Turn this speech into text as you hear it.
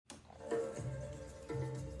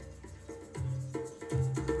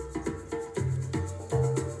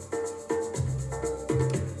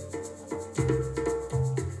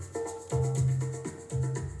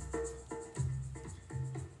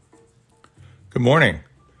Good morning.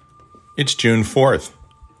 It's June 4th.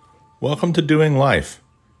 Welcome to Doing Life,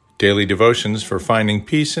 daily devotions for finding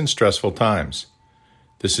peace in stressful times.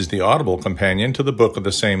 This is the audible companion to the book of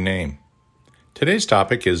the same name. Today's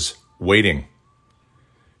topic is waiting.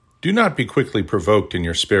 Do not be quickly provoked in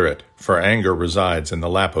your spirit, for anger resides in the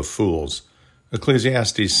lap of fools.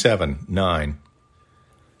 Ecclesiastes 7:9.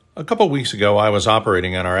 A couple weeks ago, I was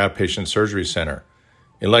operating on our outpatient surgery center.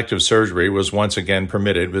 Elective surgery was once again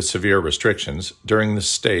permitted with severe restrictions during the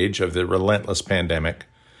stage of the relentless pandemic.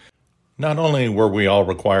 Not only were we all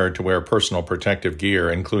required to wear personal protective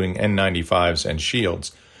gear, including N95s and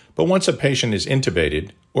shields, but once a patient is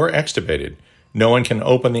intubated or extubated, no one can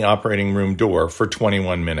open the operating room door for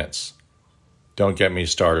 21 minutes. Don't get me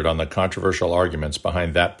started on the controversial arguments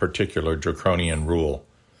behind that particular draconian rule.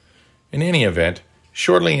 In any event,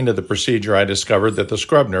 shortly into the procedure, I discovered that the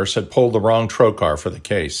scrub nurse had pulled the wrong trocar for the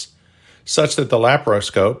case, such that the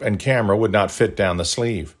laparoscope and camera would not fit down the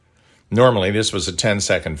sleeve. Normally, this was a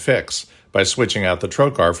 10-second fix by switching out the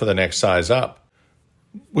trocar for the next size up.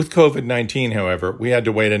 With COVID-19, however, we had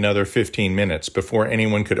to wait another 15 minutes before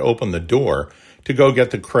anyone could open the door to go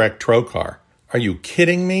get the correct trocar. Are you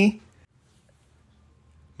kidding me?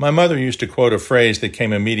 My mother used to quote a phrase that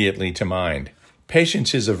came immediately to mind.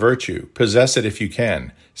 Patience is a virtue. Possess it if you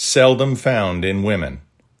can. Seldom found in women.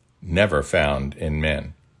 Never found in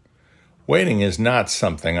men. Waiting is not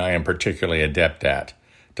something I am particularly adept at.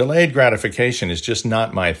 Delayed gratification is just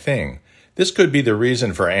not my thing. This could be the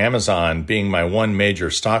reason for Amazon being my one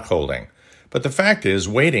major stock holding. But the fact is,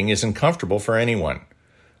 waiting isn't comfortable for anyone.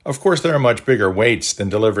 Of course, there are much bigger waits than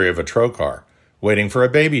delivery of a trocar. Waiting for a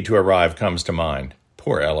baby to arrive comes to mind.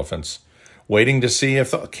 Poor elephants. Waiting to see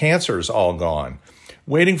if the cancer's all gone,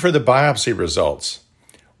 waiting for the biopsy results,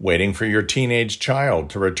 waiting for your teenage child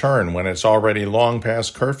to return when it's already long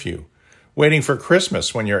past curfew, waiting for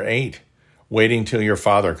Christmas when you're 8, waiting till your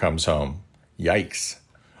father comes home. Yikes.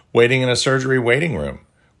 Waiting in a surgery waiting room,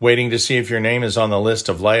 waiting to see if your name is on the list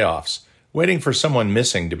of layoffs, waiting for someone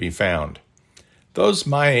missing to be found. Those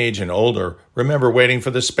my age and older remember waiting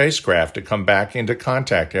for the spacecraft to come back into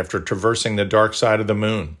contact after traversing the dark side of the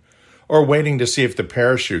moon, or waiting to see if the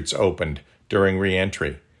parachutes opened during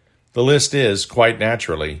re-entry. The list is, quite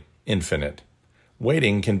naturally, infinite.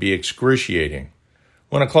 Waiting can be excruciating.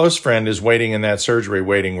 When a close friend is waiting in that surgery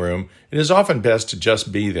waiting room, it is often best to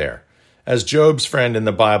just be there. As Job's friend in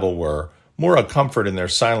the Bible were, more a comfort in their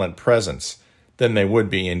silent presence than they would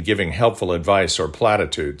be in giving helpful advice or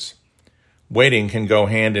platitudes. Waiting can go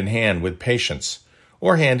hand in hand with patience,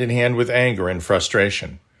 or hand in hand with anger and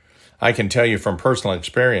frustration. I can tell you from personal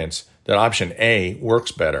experience that option A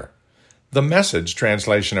works better. The Message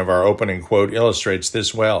translation of our opening quote illustrates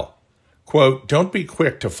this well. Quote, "Don't be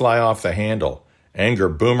quick to fly off the handle. Anger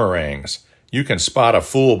boomerangs. You can spot a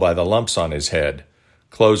fool by the lumps on his head."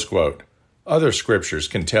 Close quote. Other scriptures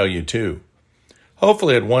can tell you too.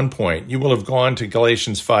 Hopefully at one point you will have gone to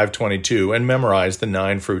Galatians 5:22 and memorized the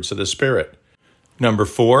 9 fruits of the Spirit. Number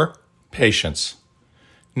 4, patience.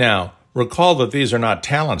 Now, recall that these are not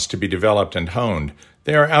talents to be developed and honed.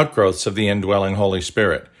 They are outgrowths of the indwelling Holy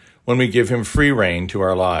Spirit when we give Him free rein to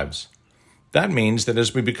our lives. That means that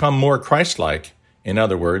as we become more Christ-like, in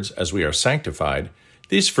other words, as we are sanctified,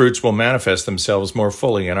 these fruits will manifest themselves more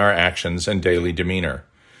fully in our actions and daily demeanor.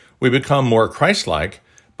 We become more Christ-like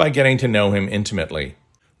by getting to know Him intimately.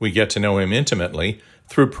 We get to know Him intimately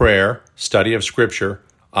through prayer, study of Scripture,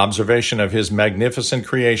 observation of His magnificent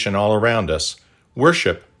creation all around us,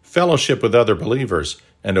 worship, fellowship with other believers,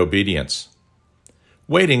 and obedience.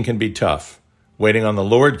 Waiting can be tough. Waiting on the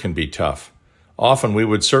Lord can be tough. Often we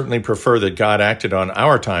would certainly prefer that God acted on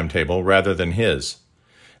our timetable rather than His.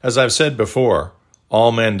 As I've said before,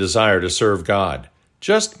 all men desire to serve God.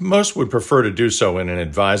 Just most would prefer to do so in an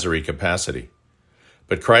advisory capacity.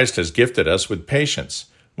 But Christ has gifted us with patience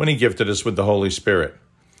when He gifted us with the Holy Spirit.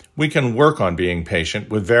 We can work on being patient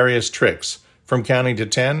with various tricks, from counting to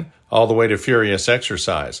 10 all the way to furious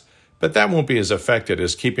exercise. But that won't be as effective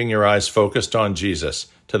as keeping your eyes focused on Jesus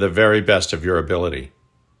to the very best of your ability.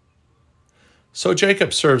 So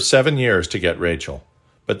Jacob served 7 years to get Rachel,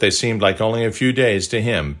 but they seemed like only a few days to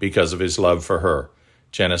him because of his love for her.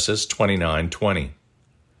 Genesis 29:20.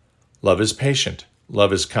 Love is patient.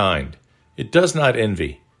 Love is kind. It does not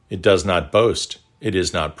envy. It does not boast. It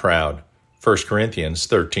is not proud. 1 Corinthians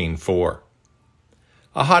 13:4.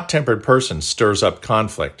 A hot-tempered person stirs up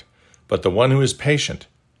conflict, but the one who is patient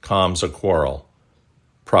calms a quarrel.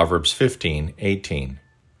 Proverbs 15:18.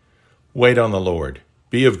 Wait on the Lord.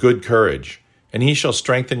 Be of good courage, and He shall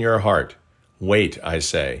strengthen your heart. Wait, I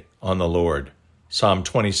say, on the Lord. Psalm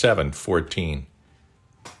 27:14.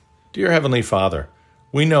 Dear Heavenly Father,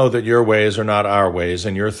 We know that your ways are not our ways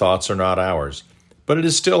and your thoughts are not ours, but it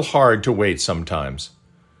is still hard to wait sometimes.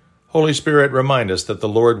 Holy Spirit, remind us that the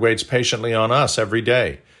Lord waits patiently on us every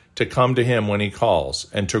day to come to Him when He calls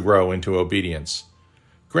and to grow into obedience.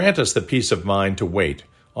 Grant us the peace of mind to wait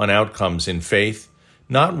on outcomes in faith,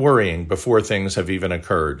 not worrying before things have even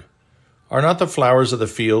occurred. Are not the flowers of the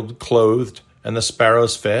field clothed and the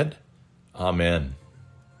sparrows fed? Amen.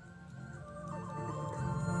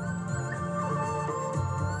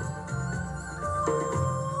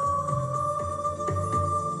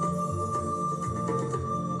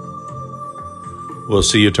 We'll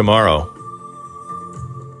see you tomorrow.